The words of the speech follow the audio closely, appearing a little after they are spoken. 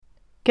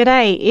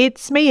G'day,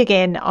 it's me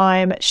again.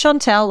 I'm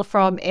Chantel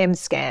from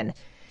MSCAN,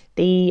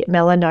 the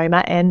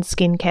Melanoma and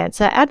Skin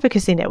Cancer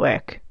Advocacy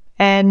Network.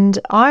 And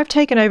I've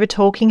taken over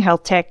talking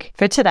HealthTech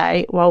for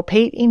today while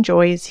Pete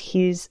enjoys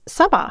his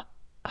summer,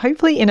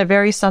 hopefully in a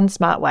very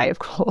sun-smart way, of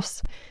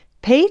course.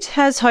 Pete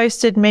has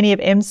hosted many of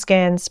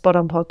MSCAN's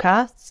spot-on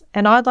podcasts,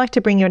 and I'd like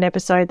to bring you an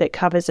episode that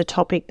covers a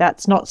topic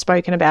that's not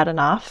spoken about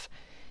enough,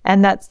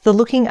 and that's the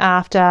looking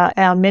after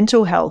our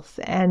mental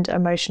health and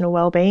emotional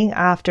well-being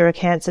after a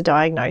cancer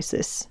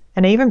diagnosis,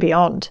 and even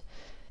beyond.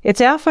 It's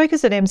our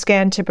focus at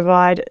MSCAN to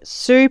provide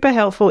super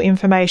helpful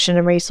information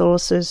and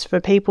resources for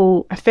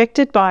people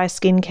affected by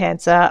skin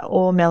cancer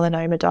or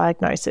melanoma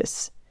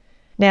diagnosis.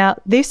 Now,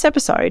 this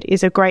episode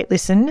is a great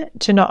listen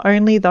to not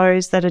only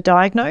those that are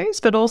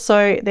diagnosed, but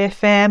also their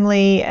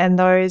family and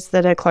those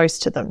that are close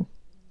to them.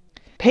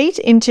 Pete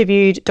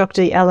interviewed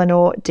Dr.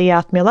 Eleanor De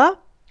Ath-Miller,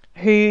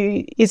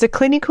 who is a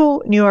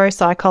clinical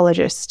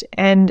neuropsychologist,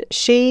 and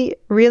she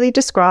really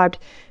described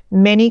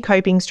many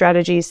coping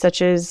strategies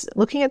such as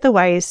looking at the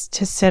ways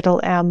to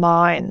settle our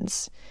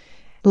minds,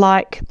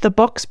 like the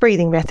box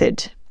breathing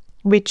method,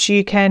 which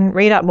you can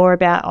read up more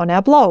about on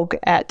our blog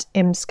at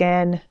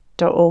mscan.org.au.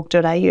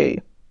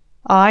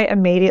 I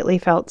immediately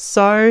felt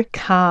so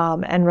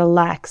calm and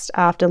relaxed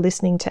after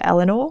listening to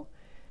Eleanor,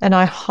 and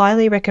I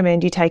highly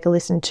recommend you take a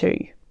listen too.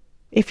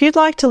 If you'd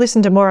like to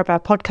listen to more of our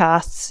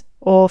podcasts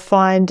or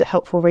find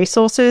helpful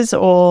resources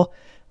or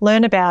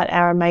learn about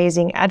our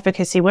amazing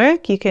advocacy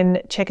work, you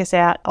can check us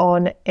out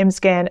on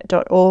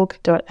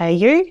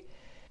mscan.org.au.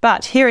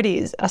 But here it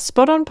is, a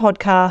spot-on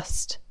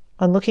podcast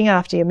on looking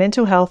after your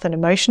mental health and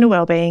emotional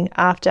well-being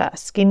after a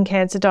skin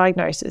cancer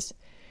diagnosis,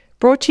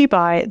 brought to you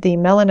by the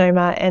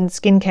Melanoma and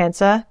Skin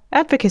Cancer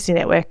Advocacy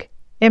Network,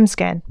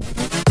 MSCAN.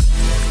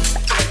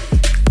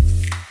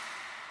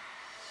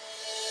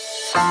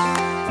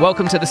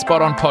 Welcome to the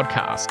Spot On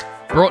Podcast,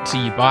 brought to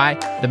you by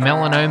the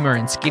Melanoma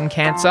and Skin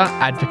Cancer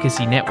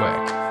Advocacy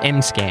Network,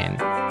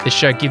 MSCAN. This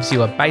show gives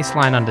you a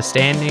baseline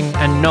understanding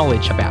and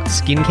knowledge about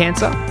skin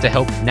cancer to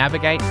help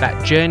navigate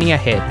that journey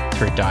ahead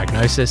through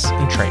diagnosis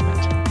and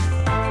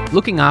treatment.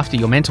 Looking after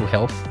your mental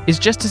health is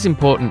just as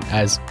important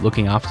as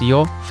looking after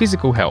your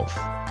physical health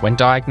when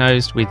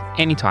diagnosed with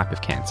any type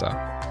of cancer.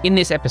 In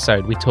this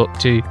episode, we talk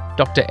to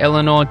Dr.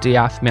 Eleanor De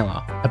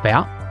Ath-Miller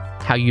about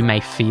how you may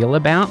feel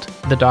about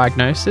the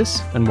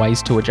diagnosis and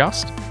ways to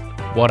adjust,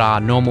 what are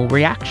normal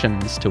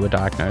reactions to a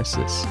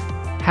diagnosis,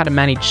 how to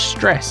manage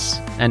stress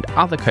and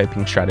other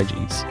coping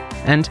strategies,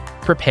 and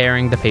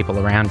preparing the people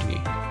around you.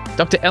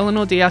 Dr.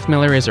 Eleanor De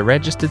Ath-Miller is a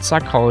registered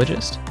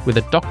psychologist with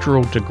a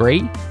doctoral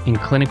degree in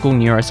clinical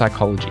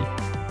neuropsychology.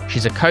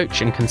 She's a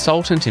coach and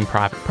consultant in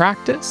private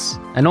practice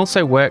and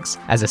also works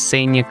as a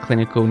senior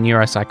clinical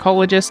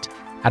neuropsychologist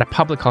at a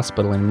public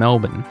hospital in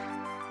Melbourne.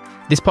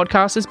 This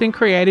podcast has been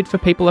created for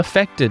people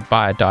affected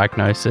by a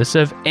diagnosis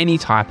of any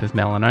type of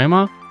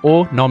melanoma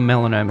or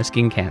non-melanoma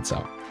skin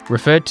cancer,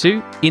 referred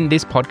to in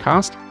this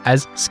podcast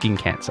as skin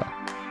cancer.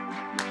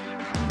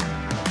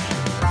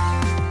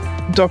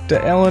 Dr.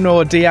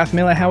 Eleanor De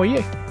Ath-Miller, how are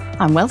you?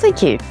 I'm well,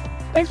 thank you.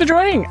 Thanks for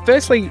joining.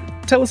 Firstly,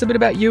 tell us a bit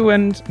about you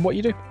and what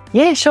you do.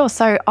 Yeah, sure.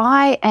 So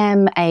I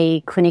am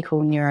a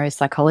clinical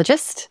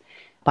neuropsychologist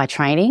by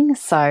training.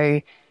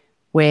 So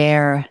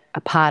we're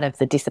a part of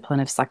the discipline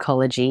of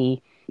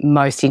psychology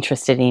most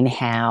interested in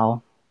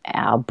how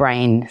our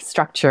brain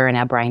structure and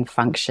our brain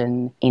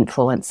function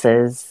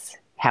influences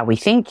how we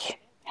think,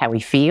 how we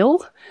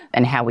feel,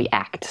 and how we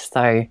act.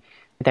 So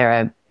there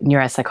are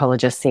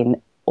neuropsychologists in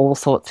all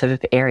sorts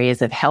of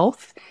areas of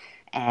health,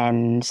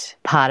 and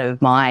part of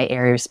my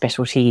area of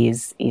specialty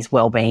is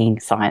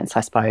wellbeing science,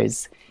 I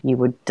suppose you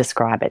would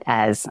describe it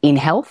as, in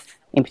health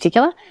in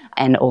particular,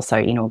 and also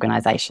in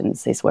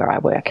organisations is where I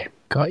work.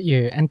 Got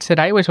you. And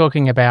today we're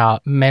talking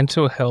about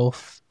mental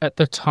health at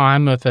the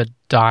time of a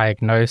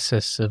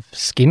diagnosis of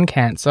skin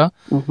cancer.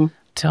 Mm-hmm.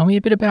 Tell me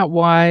a bit about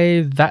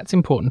why that's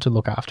important to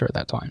look after at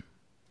that time.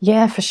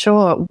 Yeah, for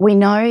sure. We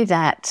know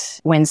that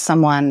when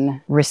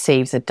someone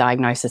receives a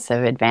diagnosis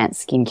of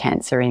advanced skin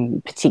cancer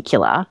in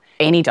particular,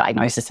 any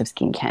diagnosis of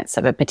skin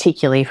cancer, but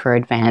particularly for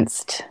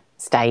advanced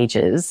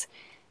stages,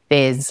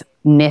 there's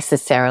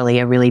necessarily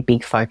a really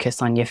big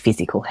focus on your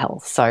physical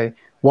health. So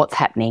what's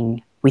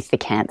happening with the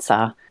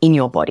cancer in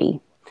your body?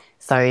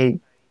 So,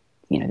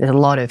 there's a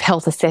lot of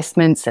health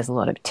assessments, there's a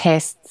lot of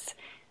tests,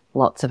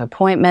 lots of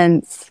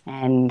appointments,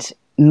 and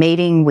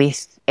meeting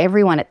with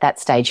everyone at that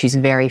stage who's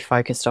very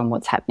focused on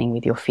what's happening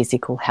with your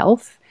physical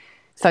health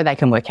so they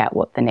can work out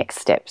what the next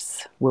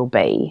steps will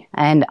be.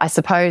 And I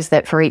suppose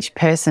that for each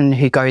person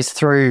who goes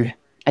through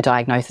a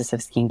diagnosis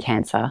of skin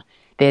cancer,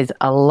 there's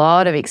a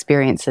lot of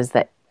experiences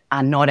that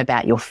are not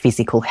about your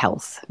physical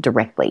health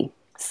directly.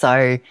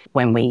 So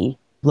when we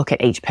look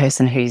at each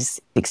person who's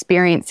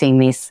experiencing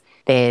this,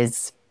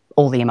 there's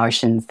all the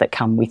emotions that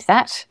come with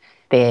that.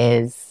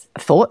 There's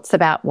thoughts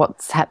about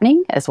what's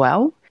happening as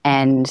well.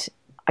 And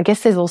I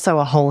guess there's also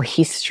a whole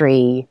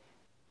history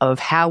of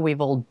how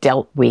we've all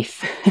dealt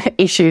with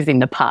issues in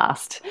the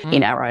past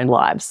in our own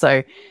lives.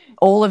 So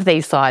all of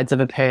these sides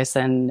of a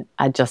person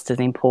are just as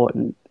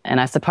important.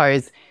 And I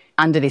suppose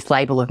under this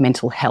label of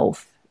mental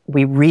health,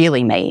 we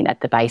really mean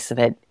at the base of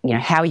it,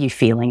 how are you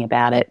feeling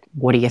about it?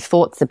 What are your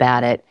thoughts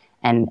about it?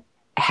 And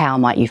how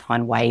might you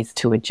find ways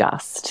to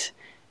adjust?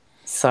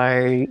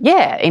 So,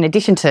 yeah, in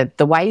addition to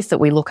the ways that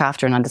we look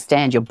after and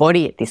understand your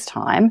body at this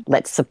time,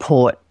 let's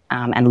support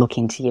and look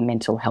into your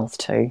mental health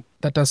too.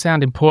 That does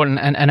sound important.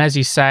 And as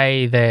you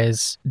say,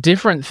 there's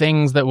different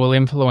things that will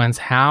influence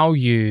how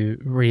you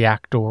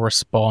react or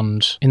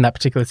respond in that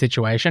particular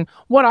situation.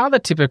 What are the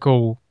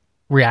typical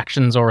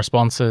reactions or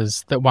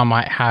responses that one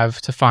might have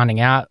to finding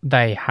out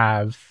they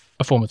have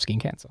a form of skin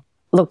cancer?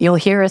 Look, you'll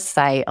hear us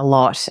say a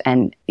lot,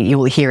 and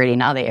you'll hear it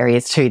in other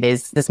areas too.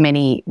 There's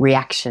many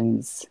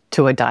reactions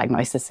to a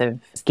diagnosis of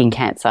skin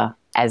cancer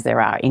as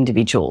there are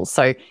individuals.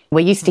 So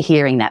we're used to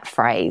hearing that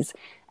phrase.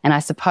 And I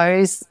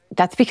suppose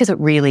that's because it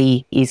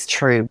really is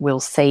true. We'll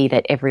see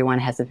that everyone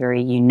has a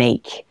very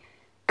unique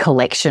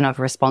collection of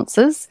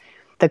responses.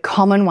 The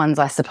common ones,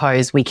 I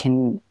suppose, we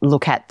can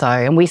look at though,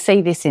 and we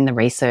see this in the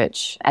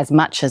research as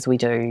much as we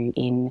do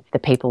in the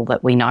people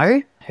that we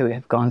know who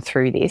have gone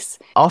through this.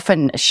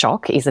 Often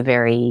shock is a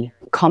very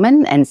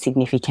common and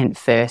significant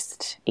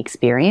first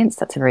experience.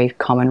 That's a very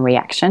common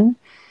reaction.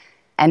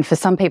 And for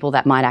some people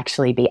that might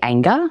actually be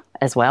anger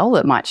as well,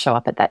 that might show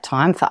up at that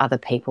time. For other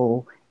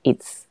people,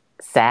 it's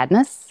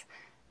sadness.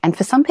 And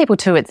for some people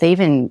too, it's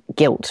even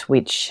guilt,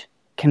 which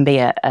can be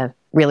a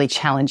really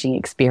challenging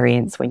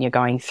experience when you're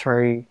going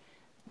through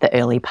the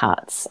early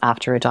parts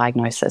after a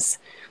diagnosis.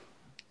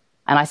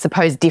 And I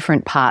suppose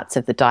different parts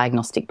of the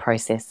diagnostic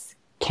process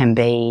can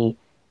be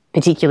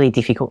particularly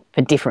difficult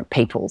for different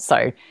people.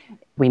 So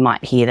we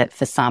might hear that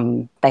for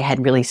some, they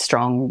had really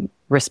strong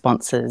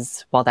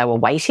responses while they were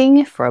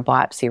waiting for a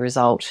biopsy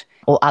result,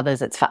 or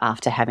others it's for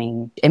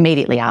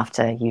immediately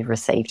after you've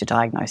received a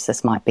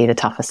diagnosis might be the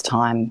toughest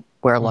time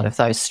where a lot of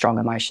those strong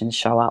emotions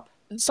show up.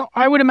 So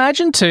I would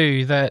imagine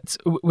too that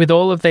with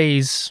all of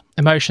these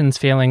emotions,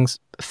 feelings,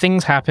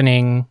 things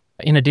happening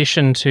in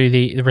addition to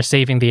the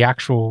receiving the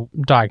actual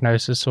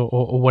diagnosis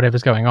or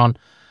whatever's going on,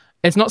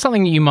 it's not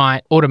something you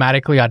might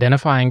automatically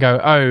identify and go,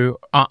 oh,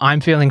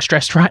 I'm feeling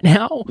stressed right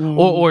now.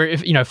 Or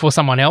if, for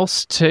someone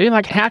else too,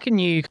 like how can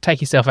you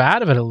take yourself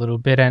out of it a little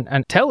bit and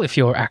tell if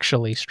you're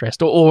actually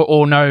stressed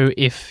or know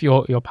if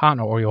your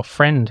partner or your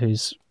friend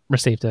who's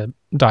received a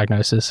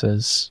diagnosis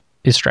is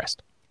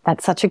stressed?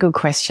 That's such a good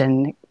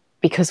question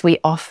because we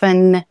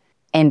often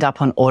end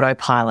up on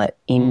autopilot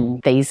in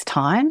these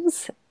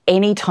times.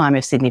 Any time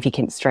of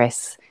significant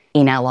stress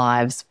in our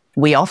lives,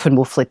 we often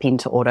will flip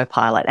into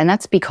autopilot. And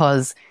that's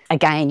because,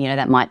 again,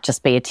 that might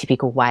just be a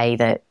typical way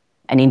that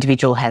an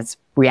individual has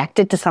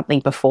reacted to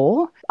something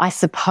before. I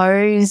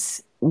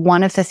suppose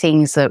one of the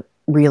things that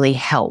really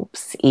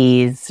helps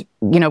is,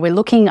 we're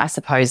looking, I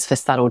suppose, for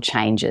subtle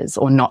changes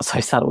or not so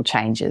subtle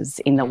changes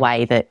in the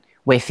way that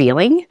we're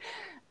feeling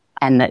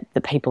and that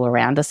the people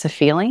around us are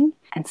feeling.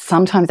 And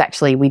sometimes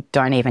actually we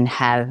don't even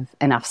have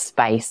enough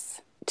space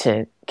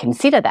to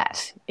consider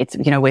that. It's,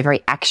 we're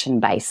very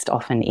action-based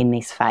often in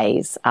this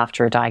phase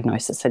after a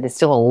diagnosis. So there's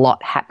still a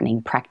lot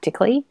happening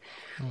practically.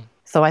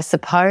 So I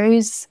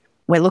suppose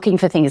we're looking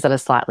for things that are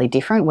slightly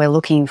different. We're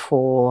looking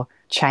for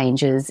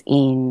changes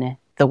in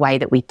the way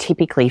that we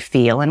typically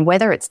feel and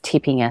whether it's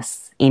tipping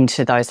us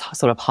into those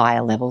sort of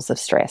higher levels of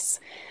stress.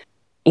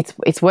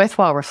 It's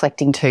worthwhile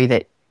reflecting too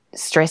that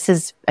stress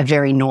is a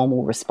very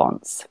normal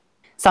response.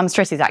 Some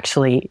stress is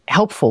actually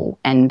helpful,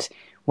 and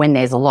when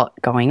there's a lot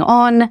going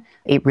on,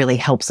 it really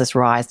helps us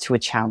rise to a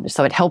challenge.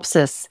 So it helps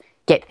us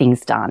get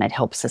things done. It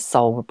helps us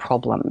solve a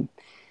problem.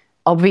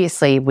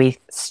 Obviously, with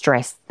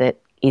stress that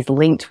is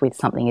linked with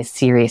something as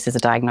serious as a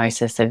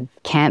diagnosis of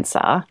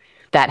cancer,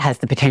 that has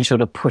the potential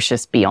to push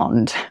us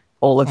beyond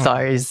all of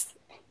those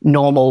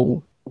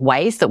normal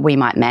ways that we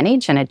might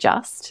manage and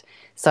adjust.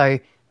 So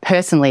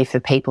personally, for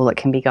people that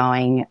can be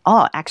going,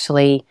 oh,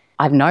 actually,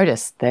 I've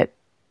noticed that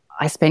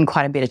I spend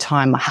quite a bit of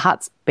time, my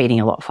heart's beating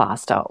a lot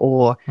faster,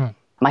 or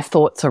my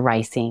thoughts are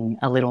racing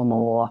a little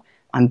more,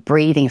 I'm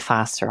breathing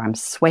faster, I'm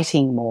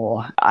sweating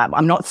more,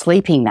 I'm not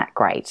sleeping that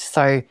great.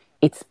 So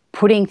it's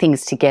putting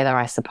things together,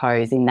 I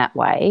suppose, in that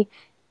way,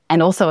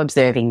 and also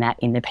observing that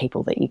in the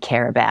people that you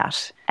care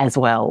about as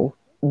well.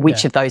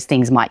 Which of those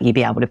things might you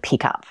be able to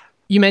pick up?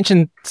 You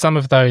mentioned some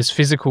of those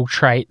physical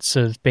traits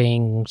of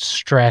being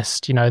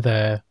stressed,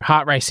 the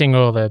heart racing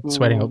or the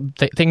sweating,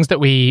 or things that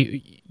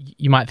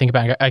you might think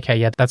about and go, okay,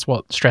 yeah, that's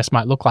what stress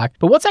might look like.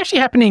 But what's actually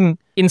happening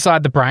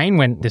inside the brain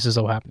when this is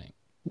all happening?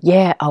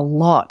 Yeah, a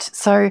lot.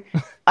 So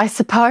I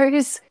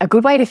suppose a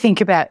good way to think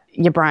about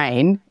your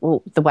brain,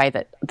 well, the way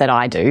that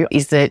I do,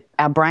 is that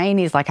our brain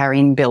is like our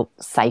inbuilt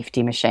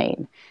safety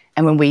machine.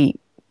 And when we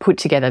put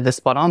together the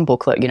Spot On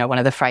booklet, one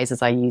of the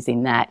phrases I use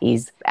in that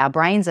is our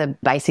brains are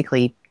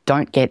basically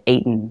don't get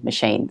eaten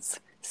machines.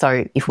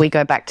 So if we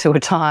go back to a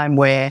time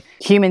where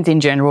humans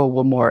in general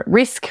were more at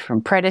risk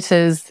from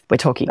predators, we're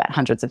talking about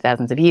hundreds of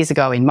thousands of years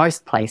ago in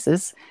most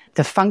places,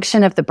 the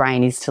function of the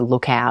brain is to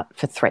look out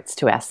for threats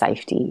to our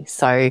safety.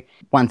 So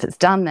once it's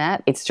done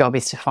that, its job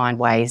is to find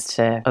ways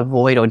to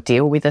avoid or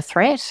deal with a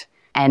threat.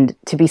 and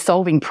to be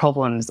solving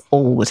problems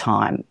all the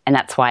time. And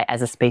that's why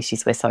as a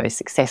species we're so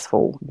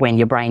successful. When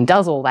your brain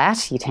does all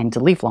that, you tend to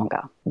live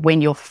longer.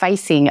 When you're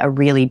facing a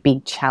really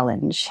big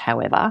challenge,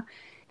 however,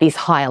 this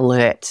high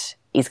alert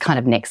is kind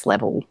of next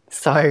level.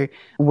 So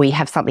we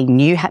have something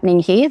new happening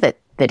here that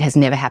has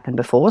never happened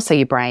before. So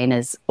your brain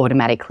is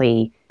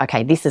automatically,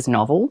 okay, this is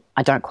novel.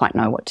 I don't quite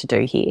know what to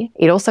do here.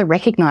 It also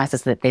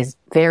recognises that there's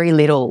very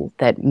little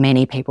that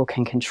many people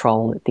can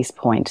control at this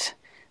point.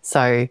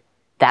 So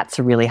that's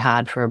really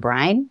hard for a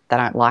brain. They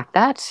don't like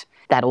that.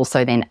 That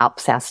also then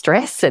ups our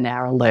stress and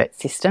our alert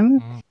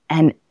system.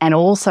 And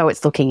also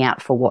it's looking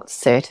out for what's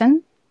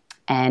certain.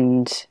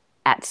 And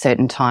at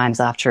certain times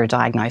after a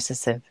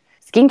diagnosis of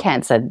skin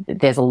cancer,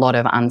 there's a lot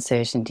of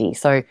uncertainty.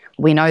 So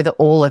we know that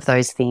all of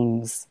those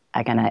things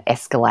are going to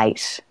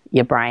escalate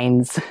your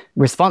brain's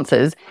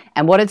responses.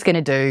 And what it's going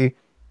to do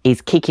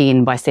is kick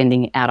in by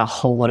sending out a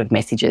whole lot of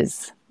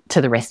messages to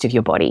the rest of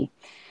your body.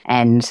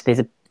 And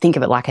think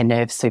of it like a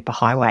nerve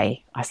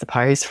superhighway, I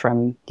suppose,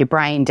 from your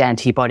brain down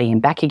to your body and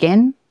back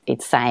again.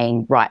 It's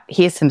saying, right,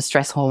 here's some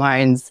stress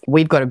hormones.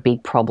 We've got a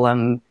big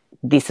problem.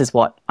 This is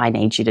what I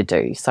need you to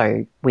do.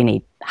 So we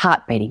need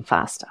heart beating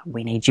faster.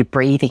 We need you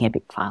breathing a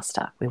bit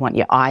faster. We want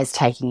your eyes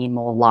taking in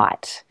more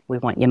light. We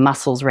want your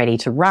muscles ready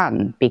to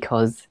run,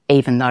 because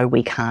even though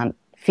we can't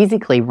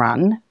physically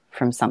run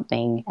from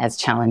something as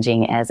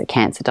challenging as a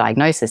cancer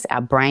diagnosis,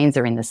 our brains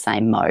are in the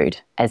same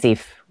mode as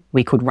if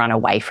we could run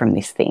away from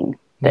this thing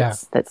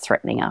that's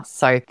threatening us.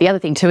 So the other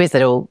thing too is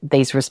that all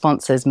these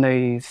responses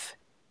move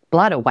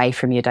blood away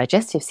from your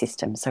digestive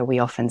system. So we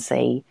often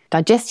see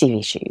digestive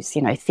issues,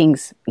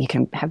 things, you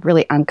can have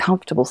really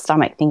uncomfortable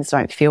stomach, things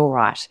don't feel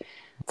right.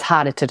 It's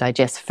harder to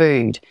digest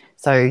food.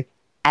 So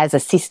as a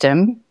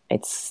system,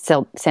 it's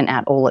sent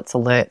out all its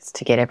alerts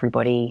to get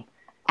everybody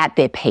at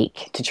their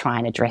peak to try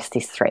and address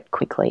this threat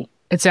quickly.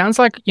 It sounds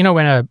like,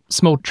 when a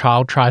small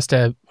child tries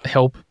to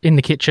help in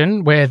the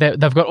kitchen where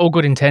they've got all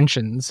good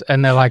intentions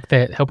and they're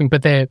helping,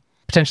 but they're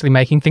potentially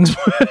making things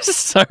worse.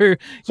 So,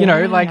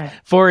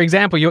 for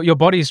example, your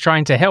body's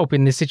trying to help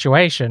in this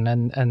situation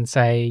and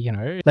say,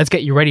 let's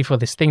get you ready for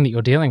this thing that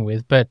you're dealing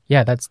with. But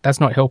yeah, that's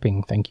not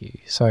helping. Thank you.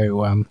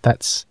 So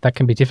that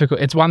can be difficult.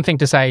 It's one thing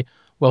to say,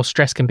 well,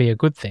 stress can be a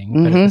good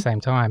thing, but at the same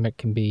time, it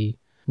can be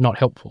not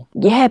helpful.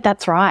 Yeah,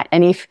 that's right.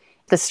 And if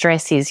the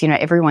stress is,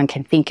 everyone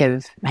can think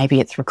of maybe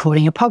it's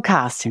recording a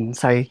podcast, and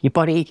so your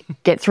body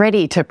gets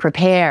ready to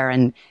prepare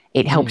and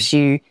it helps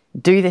you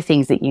do the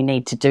things that you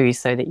need to do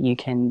so that you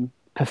can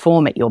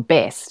perform at your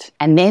best.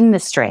 And then the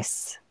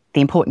stress,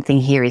 the important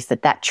thing here is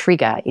that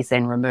trigger is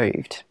then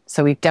removed.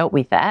 So we've dealt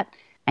with that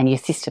and your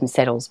system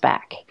settles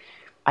back.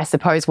 I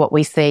suppose what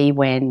we see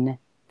when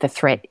the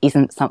threat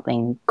isn't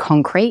something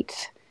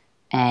concrete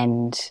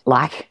and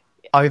like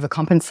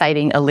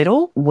overcompensating a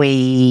little,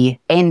 we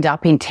end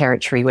up in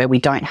territory where we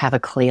don't have a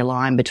clear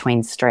line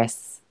between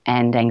stress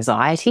and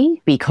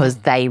anxiety because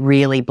they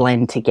really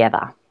blend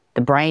together.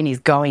 The brain is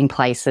going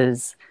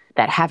places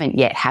that haven't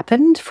yet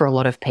happened for a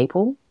lot of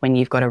people when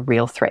you've got a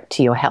real threat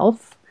to your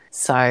health.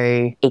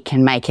 So it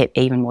can make it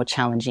even more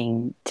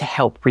challenging to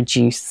help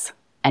reduce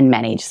and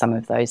manage some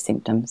of those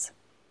symptoms.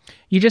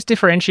 You just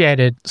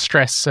differentiated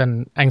stress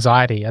and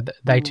anxiety. Are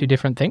they two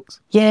different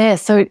things? Yeah,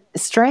 so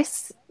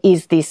stress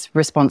is this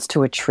response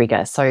to a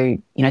trigger. So,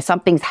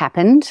 something's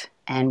happened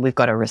and we've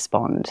got to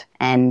respond.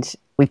 And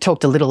we've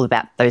talked a little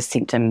about those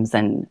symptoms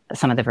and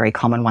some of the very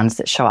common ones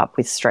that show up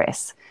with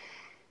stress.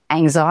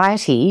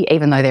 Anxiety,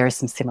 even though there are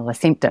some similar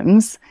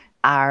symptoms,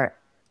 are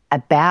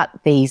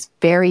about these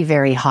very,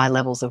 very high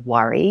levels of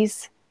worry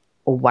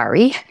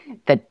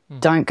that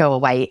don't go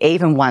away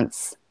even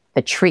once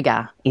the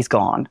trigger is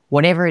gone.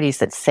 Whatever it is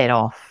that set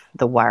off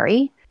the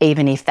worry,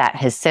 even if that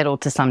has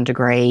settled to some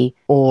degree,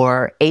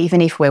 or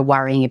even if we're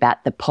worrying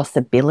about the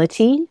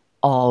possibility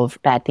of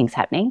bad things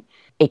happening,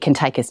 it can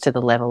take us to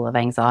the level of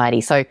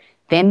anxiety. So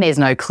then there's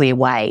no clear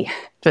way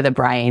for the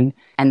brain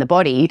and the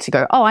body to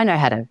go, oh, I know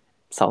how to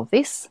solve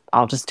this.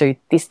 I'll just do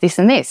this, this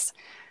and this.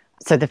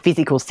 So the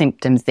physical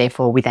symptoms,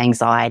 therefore, with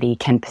anxiety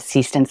can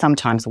persist and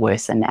sometimes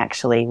worsen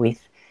actually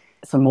with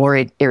some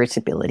more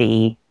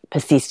irritability,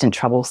 persistent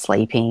trouble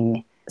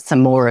sleeping,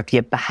 some more of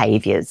your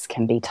behaviours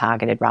can be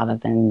targeted rather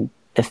than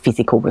the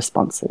physical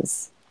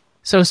responses.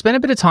 So spend a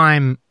bit of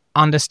time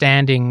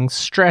understanding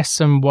stress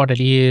and what it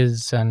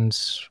is and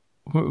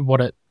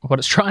what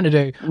it's trying to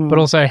do, but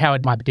also how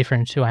it might be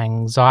different to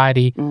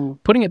anxiety.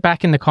 Putting it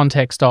back in the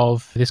context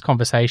of this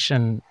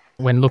conversation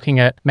when looking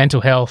at mental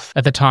health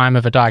at the time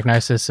of a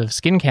diagnosis of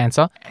skin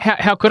cancer,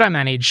 how could I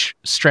manage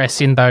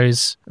stress in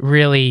those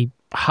really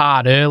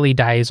hard early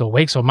days or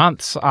weeks or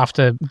months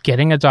after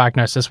getting a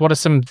diagnosis? What are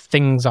some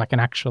things I can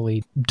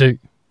actually do?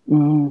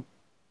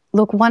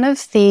 Look, one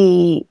of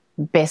the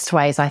best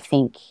ways I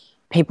think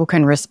people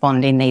can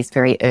respond in these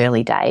very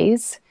early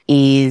days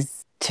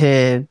is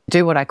to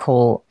do what I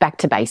call back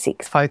to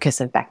basics,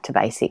 focus of back to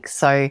basics.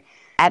 So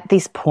at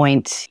this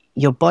point,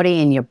 your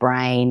body and your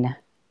brain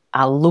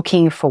are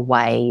looking for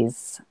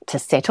ways to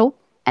settle,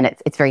 and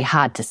it's very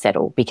hard to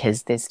settle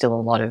because there's still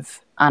a lot of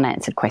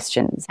unanswered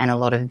questions and a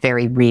lot of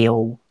very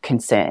real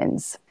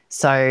concerns.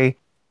 So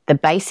the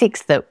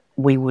basics that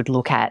we would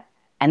look at,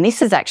 and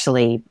this is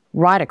actually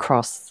right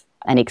across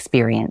an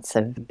experience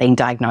of being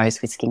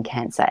diagnosed with skin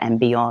cancer and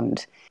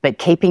beyond, but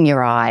keeping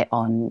your eye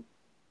on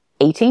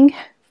eating,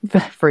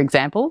 for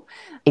example.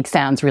 It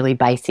sounds really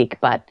basic,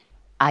 but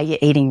are you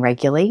eating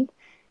regularly?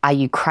 Are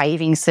you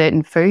craving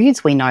certain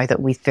foods? We know that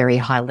with very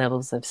high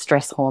levels of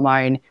stress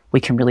hormone,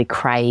 we can really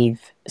crave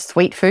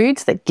sweet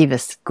foods that give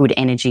us good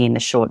energy in the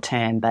short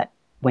term, but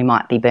we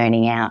might be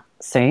burning out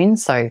soon.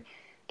 So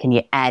can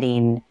you add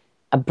in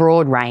a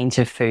broad range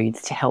of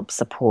foods to help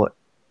support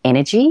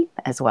energy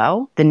as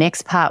well? The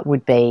next part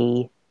would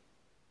be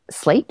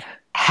sleep.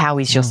 How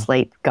is your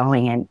sleep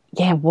going? And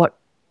what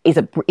is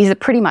it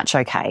pretty much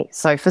okay?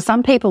 So for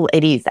some people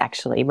it is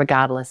actually,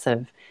 regardless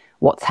of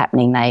what's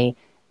happening,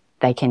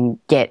 they can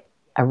get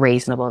a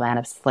reasonable amount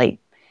of sleep.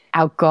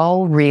 Our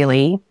goal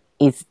really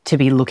is to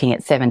be looking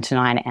at 7 to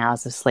 9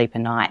 hours of sleep a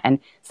night. And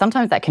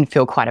sometimes that can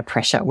feel quite a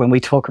pressure when we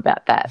talk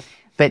about that.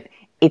 But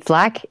it's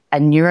like a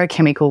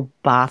neurochemical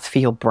bath for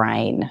your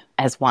brain,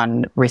 as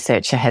one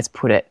researcher has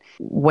put it.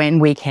 When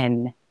we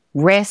can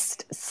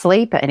rest,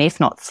 sleep, and if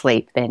not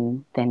sleep,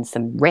 then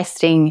some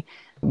resting,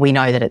 we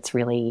know that it's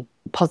really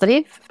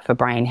positive for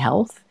brain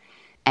health.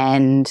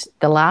 And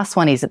the last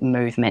one is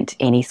movement,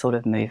 any sort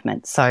of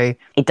movement. So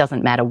it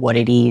doesn't matter what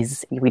it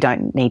is. We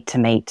don't need to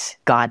meet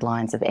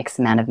guidelines of X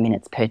amount of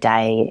minutes per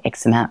day,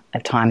 X amount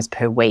of times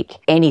per week,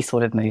 any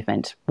sort of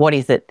movement. What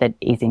is it that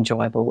is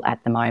enjoyable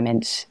at the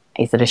moment?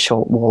 Is it a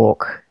short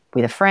walk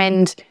with a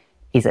friend?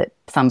 Is it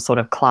some sort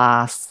of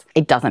class?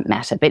 It doesn't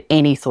matter, but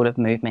any sort of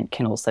movement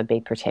can also be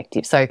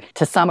protective. So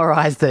to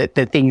summarise the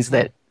things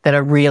that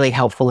are really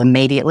helpful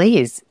immediately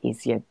is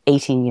you're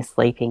eating, you're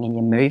sleeping and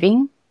you're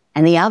moving.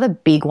 And the other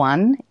big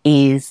one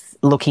is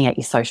looking at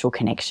your social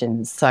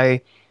connections. So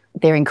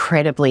they're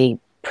incredibly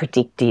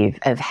predictive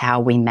of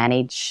how we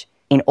manage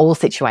in all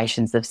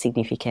situations of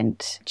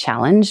significant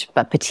challenge,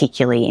 but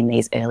particularly in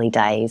these early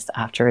days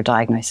after a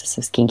diagnosis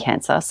of skin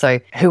cancer. So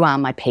who are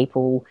my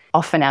people?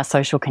 Often our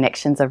social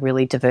connections are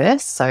really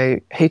diverse. So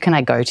who can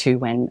I go to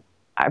when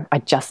I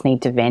just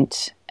need to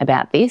vent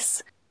about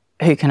this?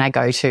 Who can I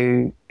go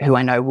to who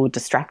I know will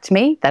distract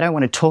me? They don't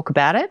want to talk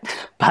about it,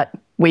 but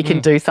we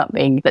can do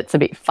something that's a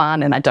bit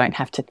fun and I don't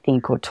have to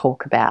think or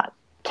talk about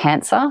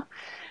cancer.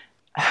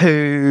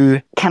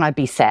 Who can I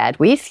be sad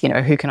with?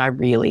 Who can I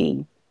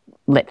really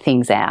let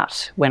things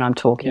out when I'm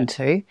talking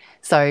to?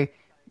 So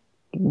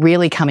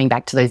really coming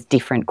back to those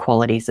different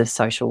qualities of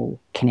social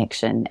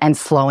connection and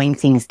slowing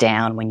things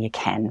down when you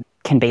can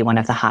be one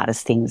of the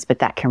hardest things, but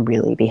that can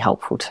really be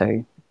helpful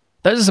too.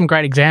 Those are some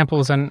great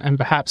examples and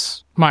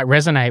perhaps might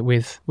resonate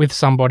with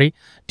somebody.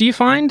 Do you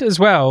find as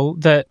well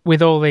that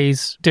with all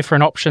these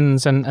different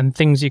options and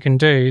things you can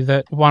do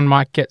that one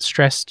might get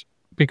stressed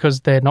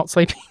because they're not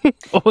sleeping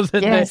or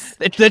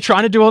that they're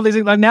trying to do all these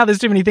things? Like now there's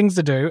too many things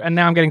to do and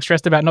now I'm getting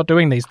stressed about not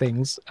doing these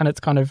things and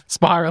it's kind of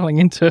spiralling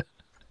into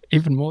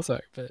even more so.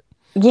 But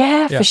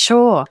yeah, for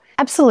sure.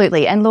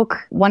 Absolutely. And look,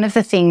 one of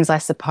the things I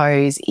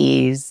suppose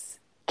is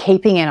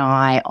keeping an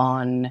eye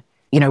on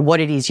what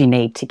it is you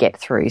need to get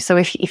through. So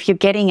if you're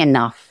getting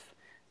enough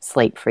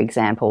sleep, for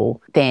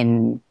example,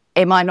 then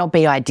it might not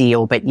be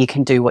ideal, but you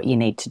can do what you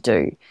need to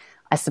do.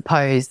 I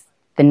suppose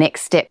the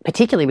next step,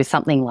 particularly with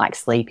something like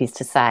sleep, is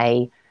to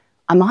say,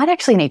 I might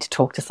actually need to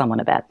talk to someone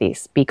about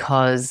this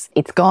because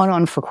it's gone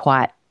on for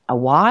quite a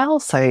while.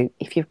 So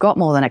if you've got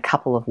more than a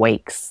couple of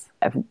weeks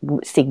of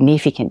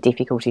significant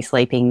difficulty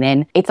sleeping,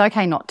 then it's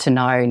okay not to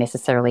know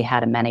necessarily how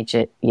to manage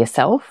it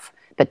yourself,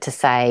 but to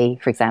say,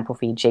 for example,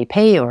 for your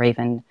GP or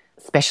even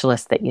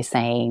specialist that you're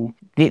saying,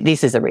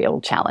 this is a real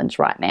challenge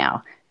right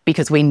now,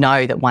 because we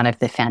know that one of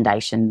the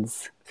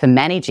foundations for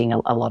managing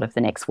a lot of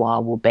the next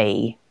while will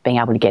be being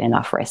able to get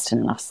enough rest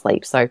and enough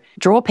sleep. So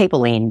draw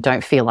people in.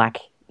 Don't feel like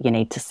you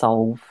need to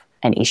solve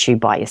an issue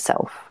by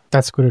yourself.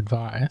 That's good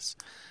advice.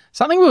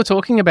 Something we were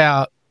talking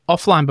about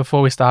offline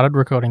before we started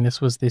recording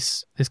this was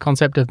this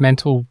concept of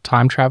mental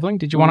time traveling.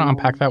 Did you want to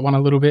unpack that one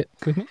a little bit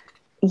with me?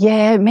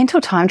 Yeah,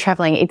 mental time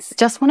traveling, it's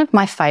just one of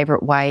my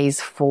favourite ways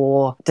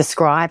for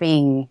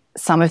describing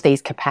some of these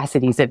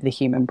capacities of the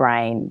human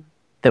brain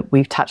that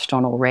we've touched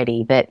on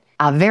already that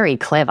are very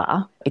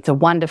clever. It's a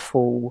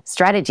wonderful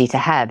strategy to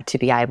have to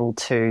be able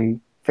to,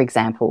 for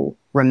example,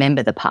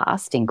 remember the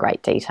past in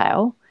great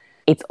detail.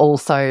 It's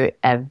also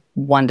a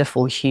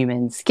wonderful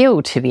human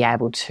skill to be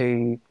able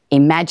to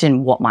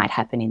imagine what might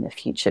happen in the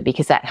future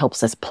because that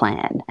helps us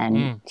plan.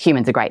 And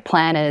humans are great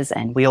planners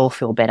and we all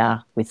feel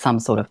better with some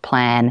sort of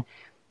plan.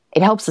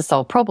 It helps us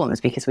solve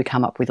problems because we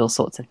come up with all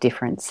sorts of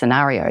different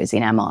scenarios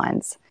in our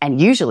minds. And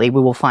usually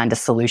we will find a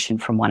solution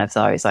from one of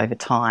those over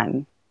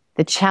time.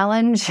 The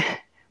challenge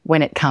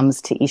when it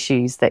comes to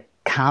issues that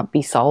can't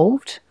be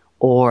solved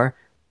or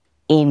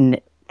in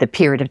the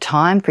period of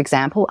time, for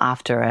example,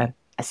 after a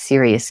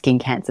serious skin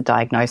cancer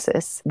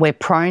diagnosis, we're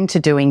prone to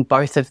doing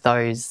both of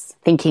those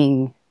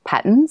thinking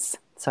patterns.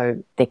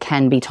 So there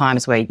can be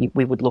times where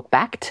we would look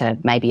back to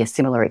maybe a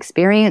similar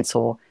experience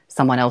or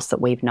someone else that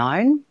we've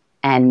known.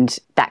 And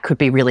that could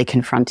be really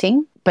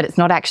confronting, but it's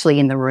not actually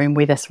in the room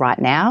with us right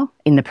now,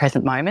 in the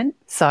present moment.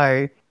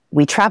 So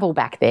we travel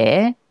back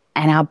there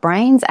and our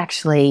brains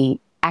actually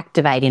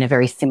activate in a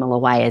very similar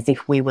way as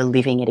if we were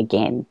living it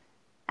again.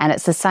 And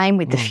it's the same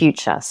with the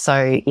future.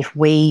 So if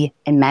we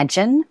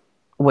imagine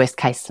worst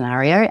case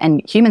scenario,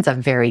 and humans are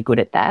very good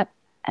at that,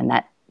 and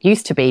that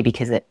used to be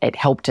because it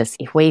helped us.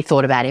 If we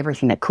thought about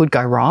everything that could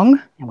go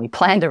wrong and we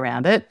planned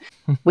around it,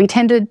 we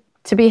tended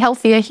to be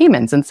healthier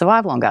humans and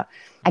survive longer.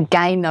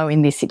 Again, though,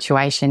 in this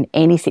situation,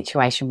 any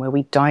situation where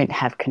we don't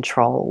have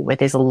control, where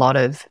there's a lot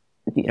of,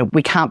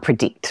 we can't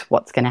predict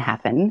what's going to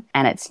happen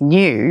and it's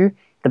new,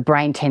 the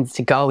brain tends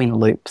to go in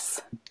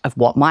loops of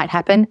what might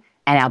happen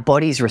and our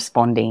body's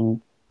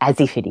responding as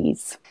if it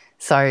is.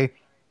 So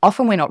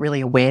often we're not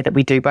really aware that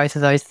we do both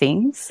of those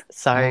things.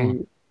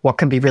 So what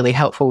can be really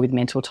helpful with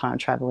mental time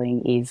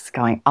traveling is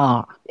going,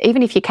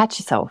 even if you catch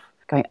yourself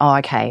going,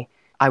 okay,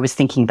 I was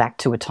thinking back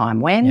to a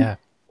time when,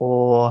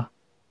 or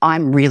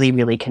I'm really,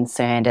 really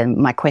concerned and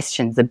my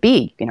questions are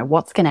big.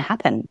 What's going to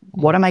happen?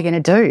 What am I going to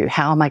do?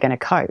 How am I going to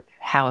cope?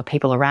 How are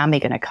people around me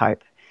going to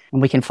cope?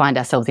 And we can find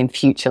ourselves in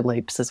future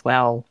loops as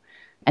well.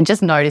 And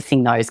just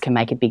noticing those can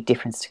make a big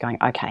difference to going,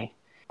 okay,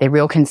 they're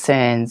real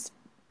concerns.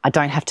 I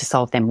don't have to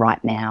solve them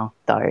right now,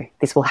 though.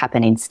 This will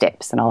happen in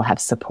steps and I'll have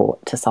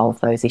support to solve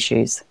those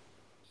issues.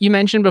 You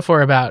mentioned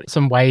before about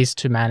some ways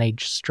to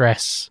manage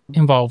stress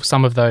involve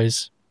some of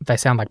those, they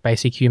sound like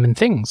basic human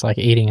things like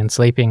eating and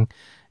sleeping.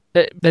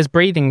 There's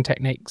breathing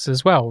techniques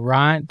as well,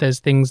 right? There's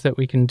things that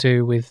we can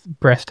do with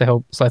breath to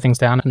help slow things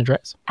down and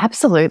address.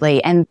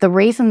 Absolutely. And the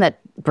reason that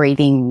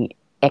breathing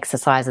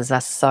exercises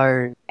are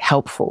so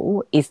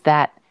helpful is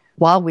that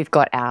while we've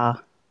got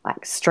our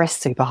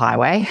stress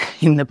superhighway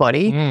in the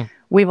body,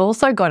 we've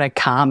also got a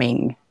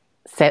calming,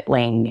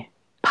 settling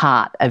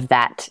part of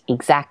that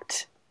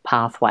exact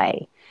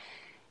pathway.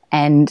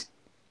 And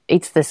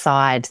it's the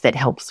side that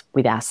helps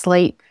with our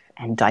sleep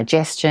and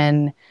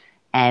digestion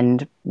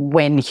and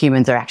when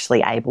humans are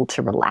actually able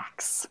to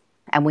relax.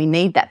 And we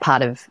need that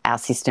part of our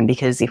system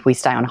because if we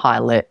stay on high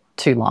alert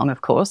too long,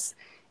 of course,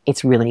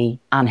 it's really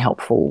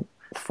unhelpful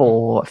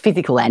for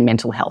physical and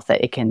mental health.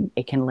 It can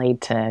lead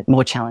to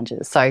more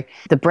challenges. So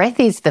the breath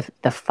is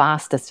the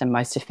fastest and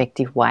most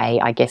effective way,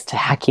 I guess, to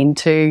hack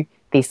into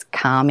this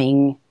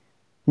calming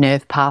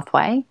nerve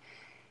pathway.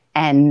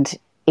 And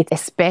it's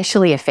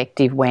especially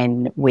effective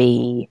when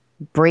we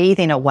breathe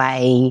in a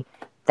way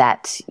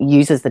that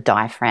uses the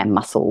diaphragm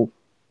muscle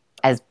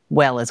as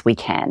well as we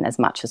can, as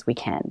much as we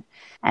can.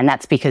 And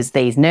that's because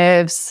these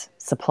nerves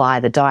supply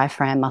the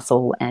diaphragm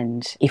muscle,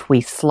 and if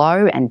we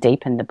slow and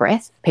deepen the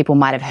breath, people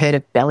might have heard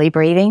of belly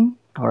breathing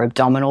or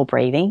abdominal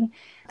breathing.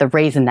 The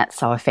reason that's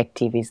so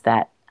effective is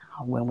that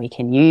when we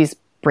can use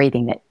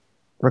breathing that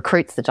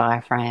recruits the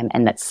diaphragm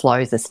and that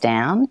slows us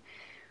down,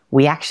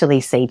 we actually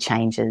see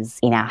changes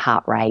in our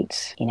heart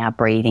rate, in our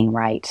breathing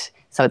rate.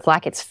 So it's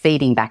like it's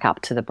feeding back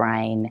up to the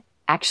brain.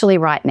 Actually,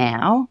 right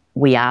now,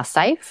 we are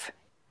safe.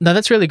 No,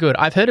 that's really good.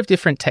 I've heard of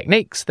different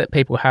techniques that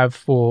people have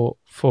for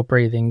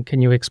breathing. Can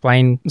you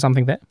explain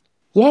something there?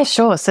 Yeah,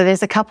 sure. So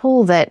there's a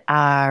couple that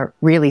are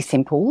really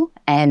simple,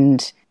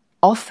 and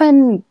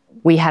often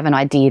we have an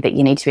idea that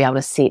you need to be able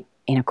to sit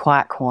in a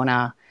quiet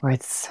corner where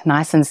it's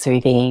nice and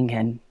soothing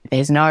and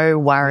there's no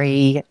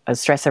worry or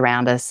stress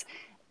around us.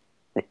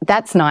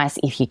 That's nice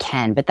if you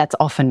can, but that's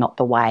often not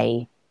the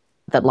way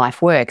that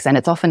life works, and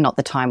it's often not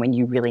the time when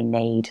you really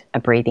need a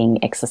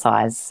breathing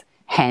exercise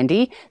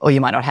handy, or you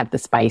might not have the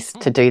space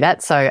to do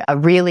that. So a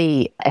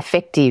really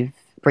effective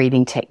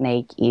breathing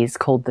technique is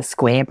called the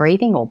square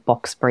breathing or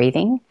box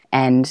breathing,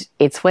 and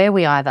it's where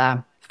we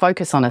either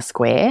focus on a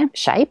square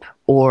shape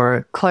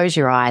or close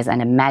your eyes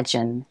and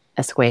imagine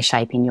a square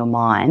shape in your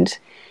mind.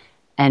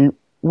 And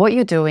what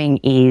you're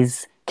doing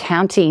is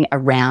counting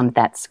around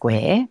that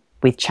square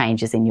with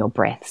changes in your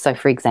breath. So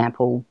for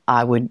example,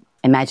 I would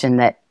imagine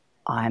that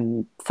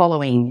I'm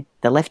following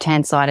the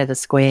left-hand side of the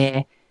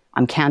square.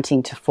 I'm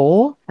counting to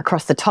 4.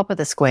 Across the top of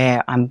the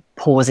square, I'm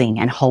pausing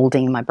and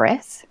holding my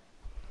breath.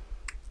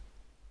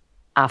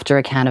 After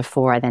a count of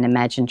 4, I then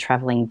imagine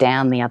travelling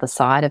down the other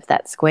side of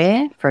that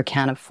square for a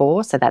count of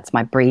 4. So that's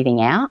my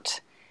breathing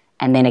out.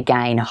 And then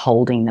again,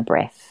 holding the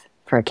breath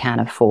for a count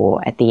of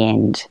 4 at the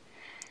end.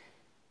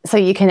 So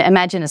you can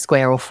imagine a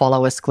square or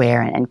follow a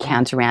square and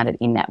count around it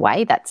in that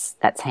way. That's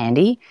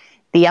handy.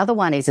 The other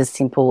one is as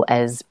simple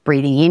as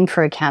breathing in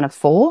for a count of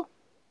 4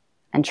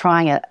 and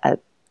trying a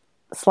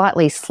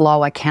slightly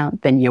slower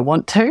count than you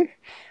want to,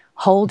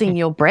 holding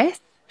your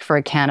breath for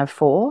a count of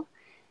 4,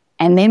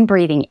 and then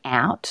breathing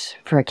out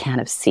for a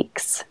count of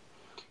 6.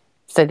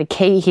 So the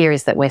key here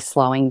is that we're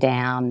slowing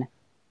down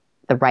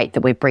the rate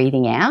that we're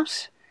breathing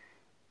out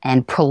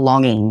and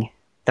prolonging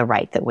the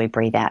rate that we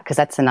breathe out, because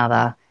that's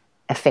another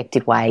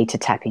effective way to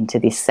tap into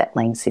this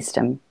settling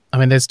system. I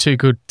mean, there's 2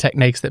 good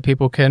techniques that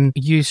people can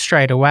use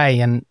straight away.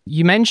 And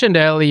you mentioned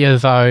earlier,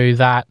 though,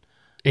 that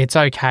it's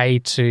okay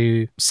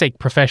to seek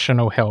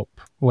professional help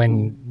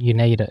when you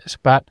need it.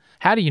 But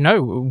how do you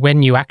know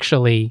when you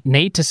actually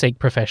need to seek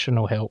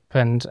professional help,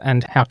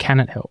 and how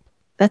can it help?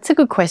 That's a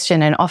good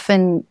question. And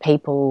often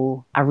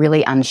people are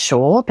really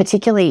unsure,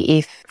 particularly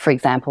if, for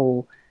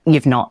example,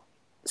 you've not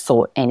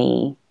sought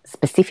any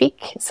specific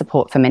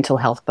support for mental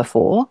health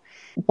before.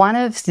 One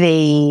of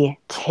the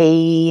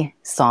key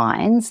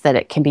signs that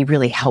it can be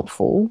really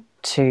helpful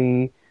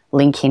to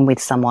link in with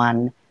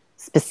someone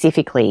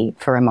specifically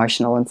for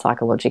emotional and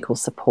psychological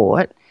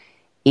support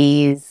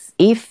is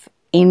if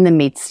in the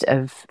midst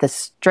of the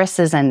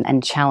stresses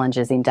and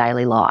challenges in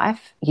daily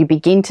life, you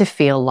begin to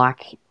feel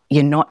like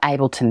you're not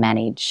able to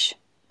manage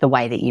the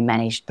way that you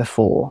managed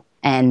before.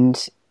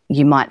 And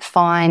you might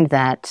find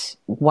that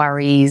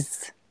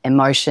worries,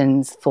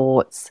 emotions,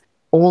 thoughts,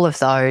 all of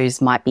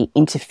those might be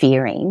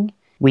interfering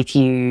with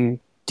you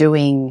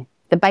doing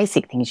the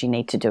basic things you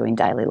need to do in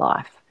daily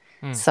life.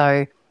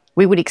 So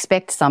we would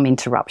expect some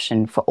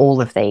interruption for all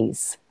of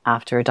these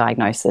after a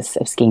diagnosis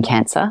of skin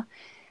cancer.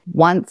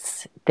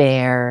 Once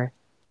they're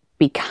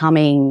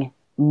becoming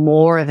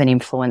more of an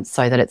influence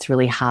so that it's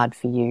really hard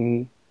for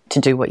you to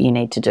do what you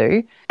need to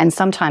do. And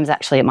sometimes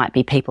actually it might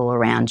be people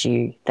around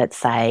you that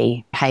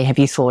say, hey, have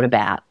you thought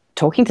about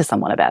talking to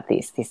someone about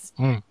this?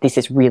 This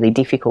is really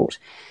difficult.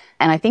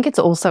 And I think it's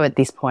also at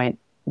this point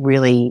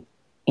really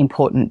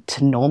important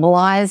to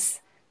normalise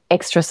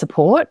extra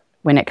support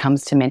when it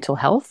comes to mental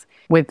health.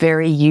 We're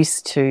very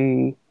used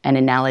to an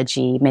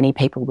analogy, many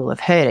people will have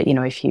heard it,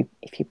 if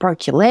you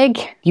broke your leg,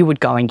 you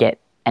would go and get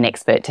an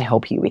expert to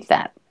help you with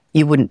that.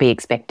 You wouldn't be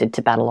expected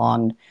to battle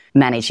on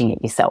managing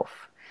it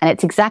yourself. And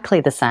it's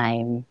exactly the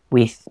same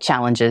with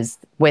challenges,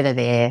 whether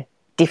they're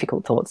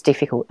difficult thoughts,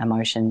 difficult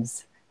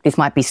emotions. This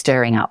might be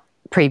stirring up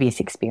previous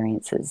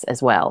experiences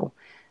as well.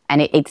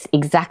 And it's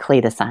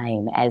exactly the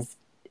same as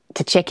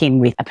to check in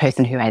with a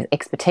person who has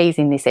expertise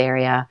in this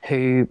area,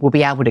 who will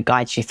be able to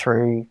guide you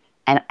through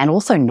and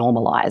also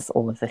normalise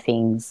all of the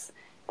things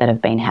that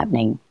have been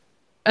happening.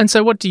 And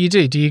so what do?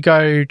 Do you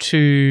go to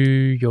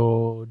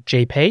your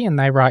GP and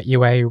they write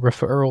you a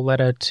referral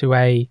letter to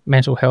a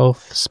mental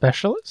health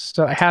specialist?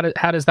 So how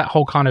does that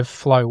whole kind of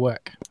flow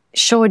work?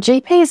 Sure,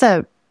 GPs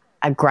are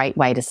a great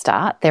way to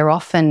start. They're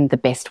often the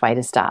best way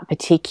to start,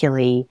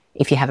 particularly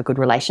if you have a good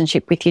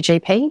relationship with your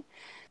GP.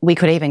 We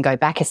could even go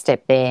back a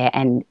step there,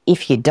 and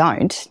if you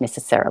don't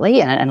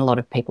necessarily, and a lot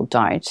of people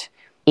don't,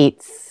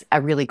 it's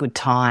a really good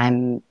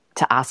time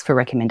to ask for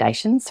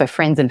recommendations. So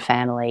friends and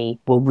family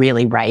will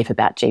really rave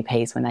about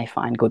GPs when they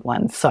find good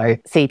ones. So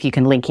see if you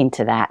can link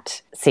into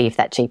that, see if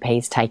that GP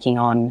is taking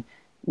on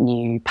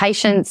new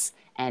patients,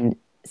 and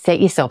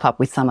set yourself up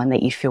with someone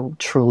that you feel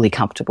truly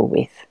comfortable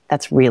with.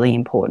 That's really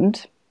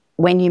important.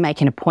 When you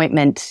make an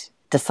appointment,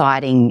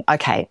 deciding,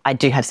 okay, I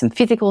do have some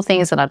physical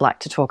things that I'd like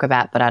to talk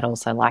about, but I'd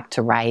also like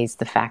to raise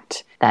the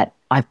fact that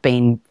I've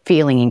been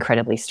feeling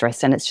incredibly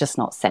stressed and it's just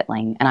not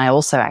settling. And I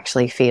also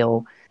actually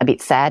feel a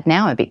bit sad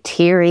now, a bit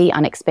teary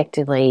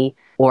unexpectedly,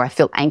 or I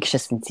feel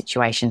anxious in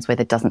situations where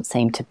there doesn't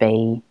seem to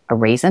be a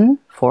reason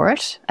for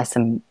it, as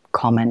some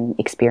common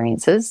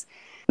experiences.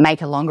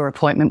 Make a longer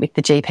appointment with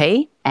the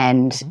GP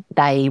and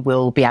they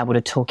will be able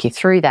to talk you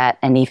through that.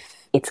 And if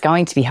it's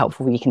going to be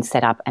helpful, you can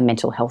set up a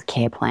mental health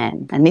care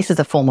plan. And this is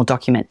a formal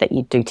document that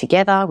you do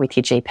together with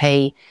your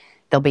GP.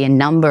 There'll be a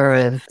number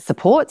of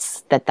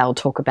supports that they'll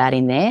talk about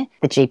in there.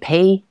 The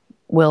GP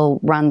will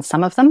run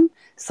some of them.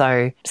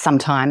 So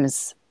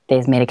sometimes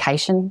there's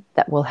medication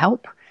that will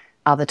help.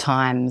 Other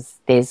times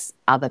there's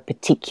other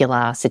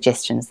particular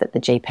suggestions that the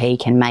GP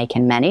can make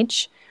and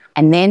manage.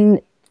 And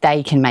then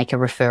they can make a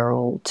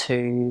referral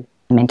to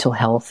a mental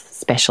health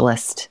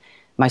specialist.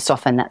 Most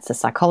often that's a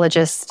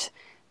psychologist,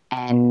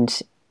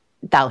 and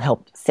they'll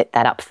help set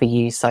that up for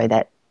you so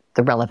that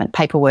the relevant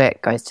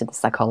paperwork goes to the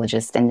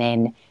psychologist, and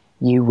then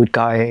you would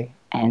go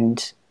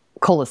and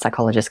call a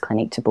psychologist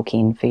clinic to book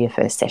in for your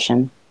first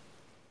session.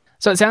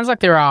 So it sounds like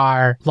there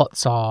are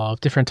lots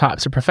of different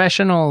types of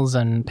professionals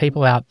and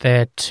people out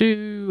there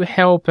to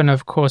help. And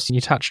of course, you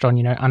touched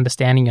on,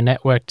 understanding your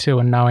network too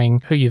and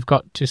knowing who you've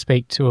got to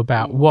speak to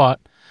about what.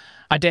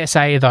 I dare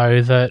say,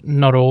 though, that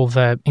not all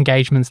the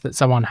engagements that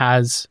someone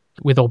has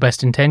with all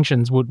best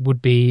intentions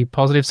would be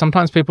positive.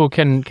 Sometimes people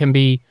can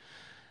be,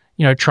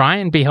 try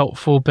and be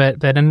helpful,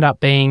 but end up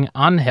being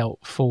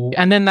unhelpful.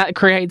 And then that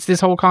creates this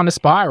whole kind of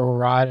spiral,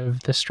 right,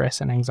 of the stress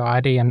and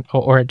anxiety,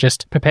 or it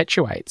just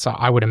perpetuates,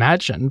 I would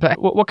imagine.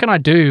 But what can I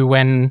do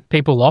when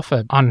people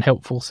offer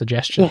unhelpful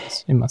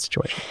suggestions in my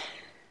situation?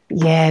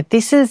 Yeah,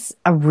 this is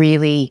a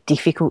really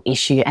difficult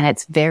issue and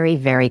it's very,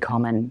 very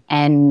common.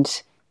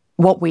 And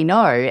what we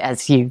know,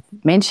 as you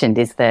mentioned,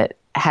 is that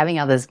having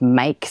others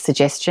make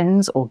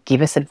suggestions or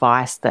give us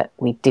advice that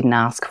we didn't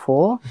ask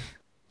for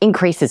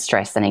increases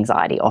stress and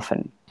anxiety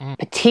often,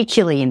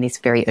 particularly in this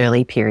very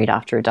early period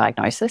after a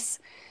diagnosis.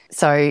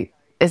 So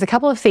there's a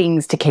couple of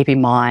things to keep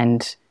in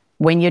mind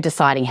when you're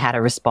deciding how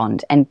to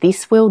respond, and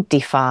this will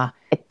differ.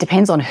 It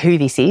depends on who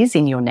this is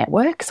in your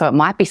network. So it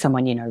might be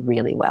someone you know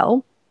really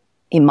well.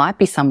 It might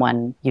be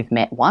someone you've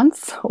met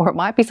once, or it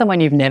might be someone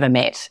you've never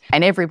met,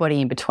 and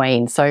everybody in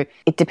between. So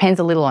it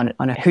depends a little on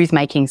who's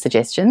making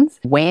suggestions,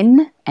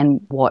 when and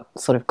what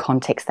sort of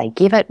context they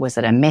give it. Was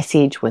it a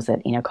message? Was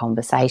it in a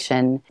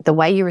conversation? The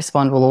way you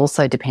respond will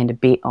also depend a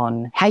bit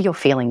on how you're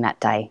feeling that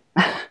day,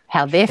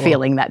 how they're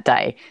feeling that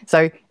day.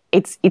 So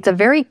it's a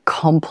very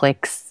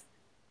complex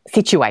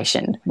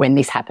situation when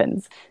this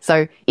happens.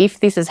 So if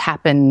this has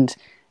happened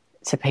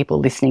to people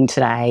listening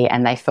today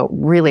and they felt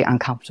really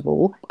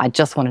uncomfortable, I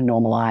just want to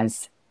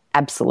normalise,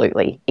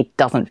 absolutely, it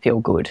doesn't feel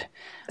good.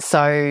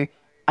 So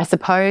I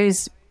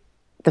suppose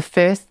the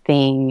first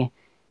thing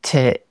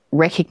to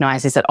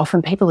recognise is that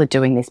often people are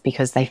doing this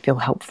because they feel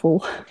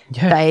helpful.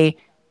 Yeah.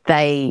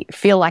 They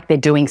feel like they're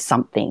doing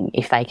something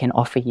if they can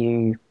offer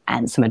you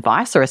some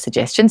advice or a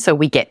suggestion. So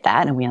we get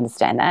that and we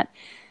understand that.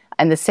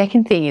 And the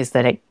second thing is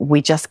that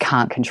we just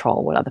can't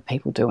control what other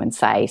people do and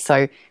say.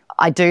 So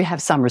I do have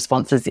some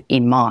responses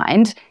in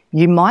mind.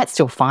 You might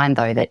still find,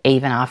 though, that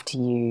even after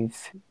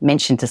you've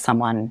mentioned to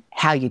someone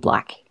how you'd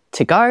like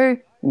to go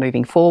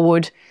moving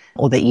forward,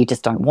 or that you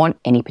just don't want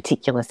any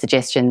particular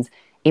suggestions,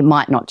 it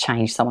might not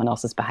change someone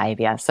else's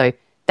behaviour. So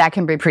that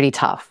can be pretty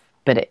tough,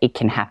 but it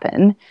can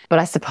happen. But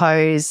I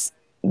suppose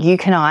you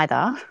can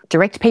either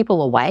direct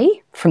people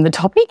away from the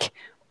topic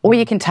or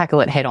you can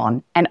tackle it head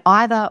on, and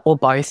either or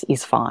both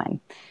is fine.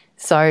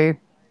 So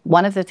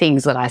one of the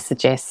things that I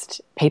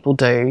suggest people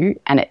do,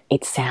 and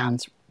it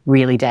sounds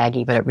really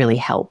daggy, but it really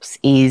helps,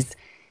 is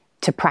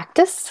to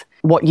practice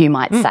what you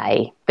might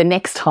say the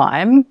next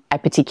time a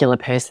particular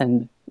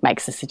person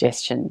makes a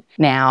suggestion.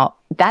 Now,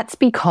 that's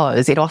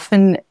because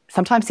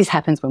sometimes this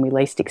happens when we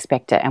least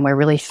expect it and we're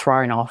really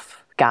thrown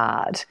off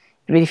guard.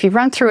 But if you've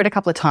run through it a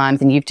couple of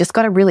times and you've just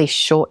got a really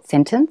short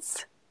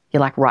sentence, you're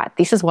like, right,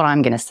 this is what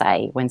I'm going to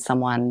say when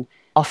someone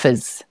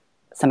offers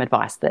some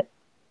advice that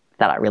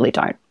I really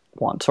don't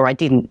want or I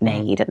didn't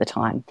need at the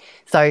time.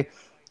 So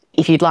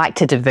if you'd like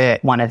to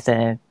divert, one of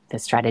the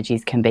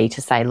strategies can be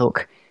to say,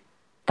 look,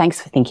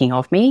 thanks for thinking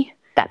of me.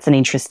 That's an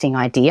interesting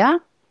idea.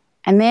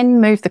 And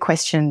then move the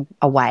question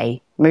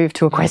away, move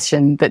to a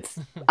question that's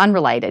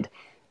unrelated.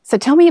 So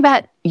tell me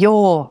about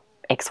your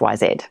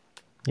XYZ.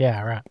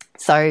 Yeah, right.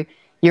 So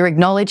you're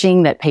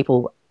acknowledging that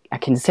people are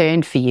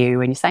concerned for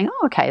you and you're saying,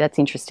 oh, okay, that's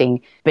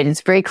interesting. But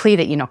it's very clear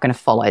that you're not going to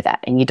follow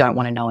that and you don't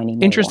want to know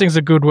anymore. Interesting is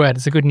a good word.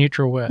 It's a good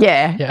neutral word.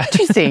 Yeah.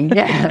 Interesting.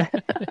 Yeah.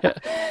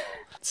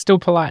 It's still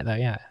polite though,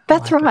 yeah.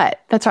 That's right.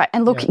 That's right.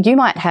 And look, you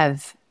might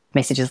have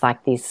messages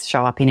like this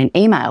show up in an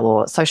email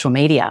or social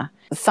media.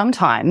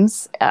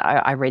 Sometimes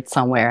I read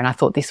somewhere and I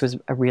thought this was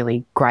a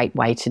really great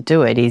way to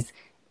do it, is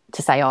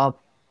to say, oh,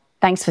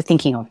 thanks for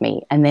thinking of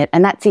me. And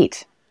that's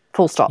it.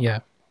 Full stop.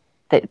 Yeah.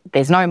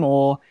 There's no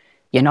more.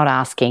 You're not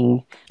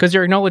asking. Because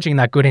you're acknowledging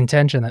that good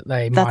intention that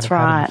they might have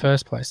had in the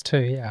first place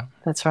too, yeah.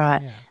 That's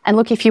right. Yeah. And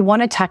look, if you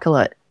want to tackle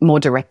it more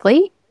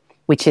directly,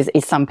 which is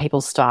some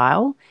people's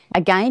style,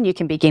 again, you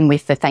can begin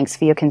with the thanks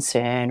for your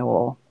concern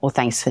or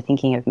thanks for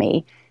thinking of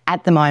me.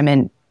 At the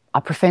moment, I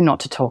prefer not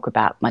to talk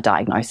about my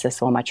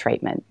diagnosis or my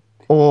treatment,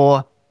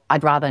 or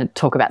I'd rather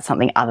talk about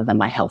something other than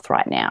my health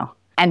right now,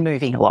 and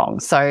moving along.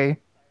 So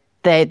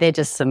they're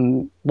just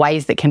some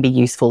ways that can be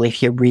useful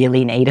if you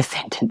really need a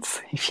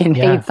sentence, if you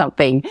need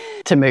something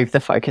to move the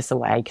focus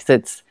away,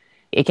 because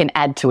it can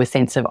add to a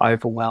sense of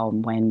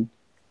overwhelm when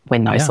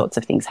those sorts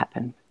of things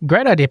happen.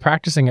 Great idea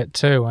practicing it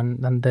too.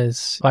 And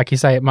there's, like you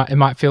say, it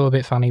might feel a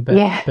bit funny,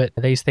 but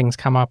these things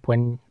come up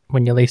when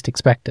you least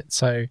expect it.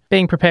 So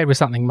being prepared with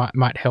something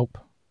might help.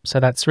 So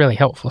that's really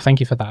helpful. Thank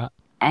you for that.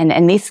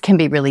 And this can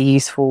be really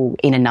useful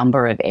in a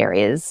number of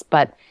areas,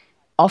 but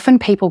often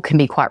people can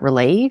be quite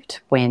relieved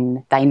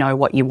when they know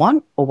what you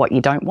want or what you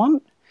don't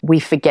want. We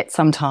forget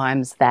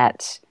sometimes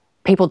that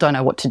people don't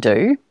know what to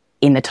do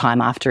in the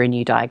time after a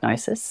new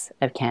diagnosis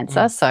of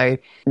cancer. So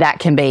that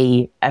can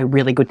be a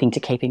really good thing to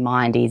keep in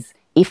mind, is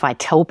if I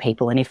tell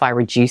people and if I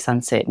reduce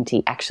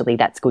uncertainty, actually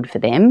that's good for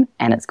them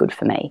and it's good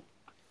for me.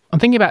 I'm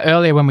thinking about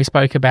earlier when we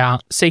spoke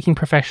about seeking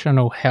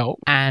professional help,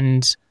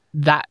 and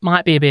that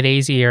might be a bit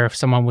easier if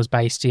someone was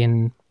based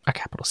in a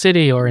capital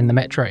city or in the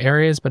metro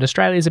areas, but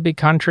Australia is a big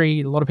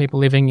country, a lot of people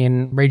living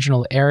in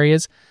regional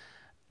areas.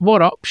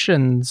 What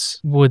options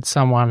would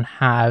someone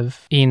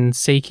have in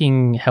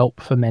seeking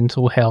help for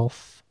mental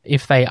health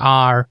if they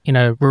are in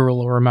a rural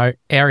or remote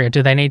area?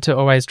 Do they need to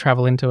always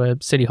travel into a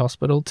city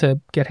hospital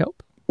to get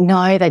help?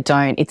 No, they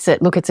don't. It's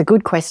a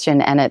good question,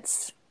 and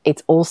it's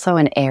also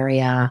an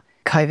area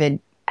COVID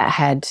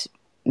had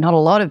not a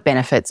lot of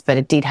benefits, but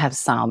it did have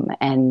some,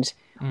 and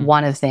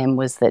one of them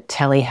was that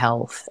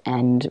telehealth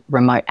and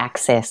remote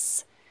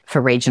access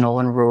for regional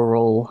and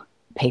rural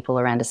people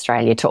around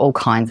Australia to all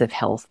kinds of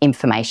health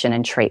information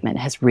and treatment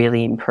has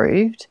really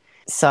improved.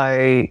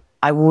 So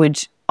I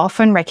would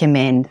often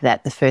recommend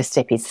that the first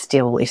step is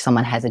still, if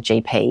someone has a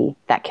GP,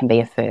 that can be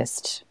a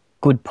first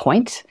good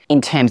point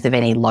in terms of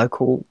any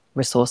local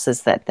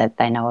resources that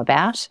they know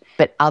about.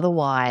 But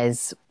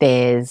otherwise,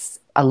 there's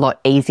a lot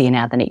easier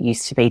now than it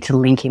used to be to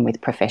link in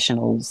with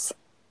professionals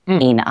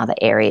in other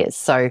areas.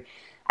 So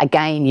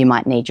again, you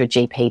might need your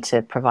GP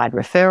to provide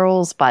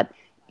referrals, but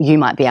you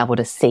might be able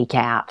to seek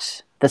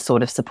out the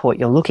sort of support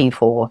you're looking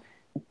for.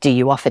 Do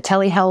you offer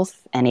telehealth?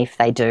 And if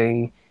they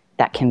do,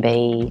 that can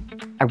be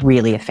a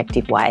really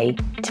effective way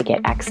to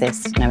get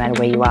access no matter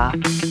where you are.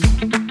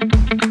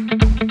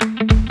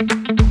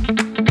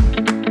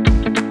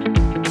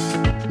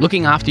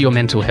 Looking after your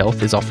mental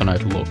health is often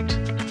overlooked.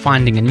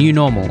 Finding a new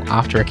normal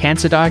after a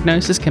cancer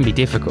diagnosis can be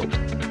difficult.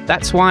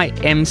 That's why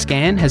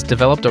MSCAN has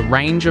developed a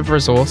range of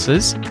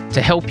resources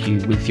to help you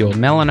with your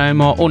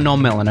melanoma or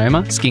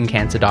non-melanoma skin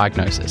cancer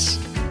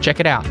diagnosis. Check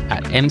it out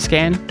at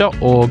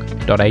mscan.org.au.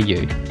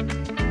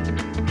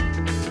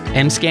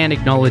 MSCAN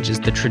acknowledges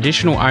the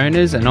traditional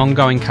owners and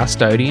ongoing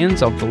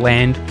custodians of the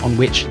land on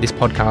which this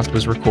podcast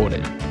was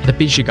recorded, the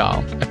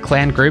Bidjigal, a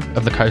clan group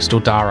of the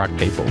coastal Darug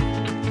people.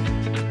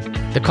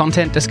 The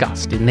content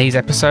discussed in these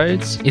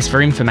episodes is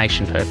for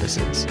information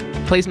purposes.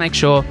 Please make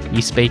sure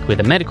you speak with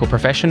a medical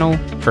professional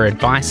for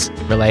advice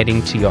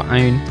relating to your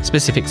own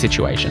specific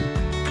situation.